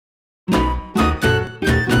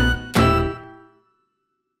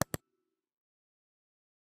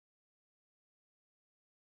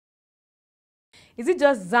Is it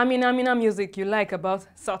just Zamina music you like about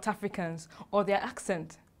South Africans or their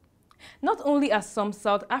accent? Not only are some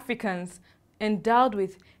South Africans endowed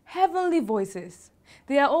with heavenly voices,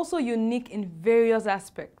 they are also unique in various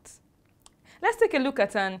aspects. Let's take a look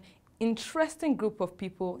at an interesting group of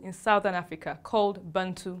people in Southern Africa called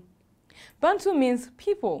Bantu. Bantu means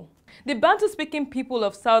people. The Bantu-speaking people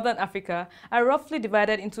of Southern Africa are roughly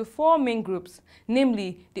divided into 4 main groups,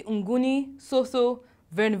 namely the Nguni, Soso,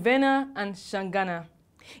 Vernvena, and Shangana.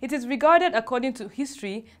 It is regarded according to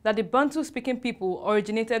history that the Bantu-speaking people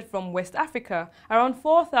originated from West Africa around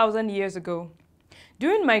 4,000 years ago.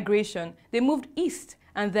 During migration, they moved east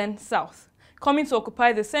and then south, coming to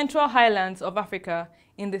occupy the central highlands of Africa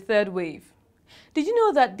in the third wave. Did you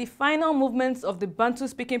know that the final movements of the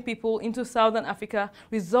Bantu-speaking people into Southern Africa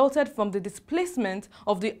resulted from the displacement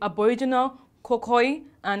of the Aboriginal Khoikhoi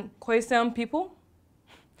and Khoisan people?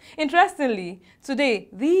 Interestingly, today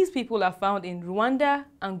these people are found in Rwanda,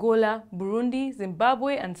 Angola, Burundi,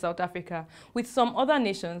 Zimbabwe, and South Africa, with some other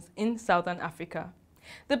nations in Southern Africa.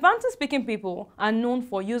 The Bantu-speaking people are known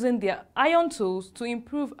for using their iron tools to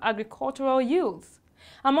improve agricultural yields.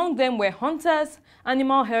 Among them were hunters,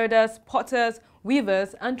 animal herders, potters,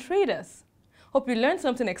 weavers, and traders. Hope you learned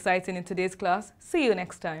something exciting in today's class. See you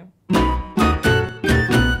next time.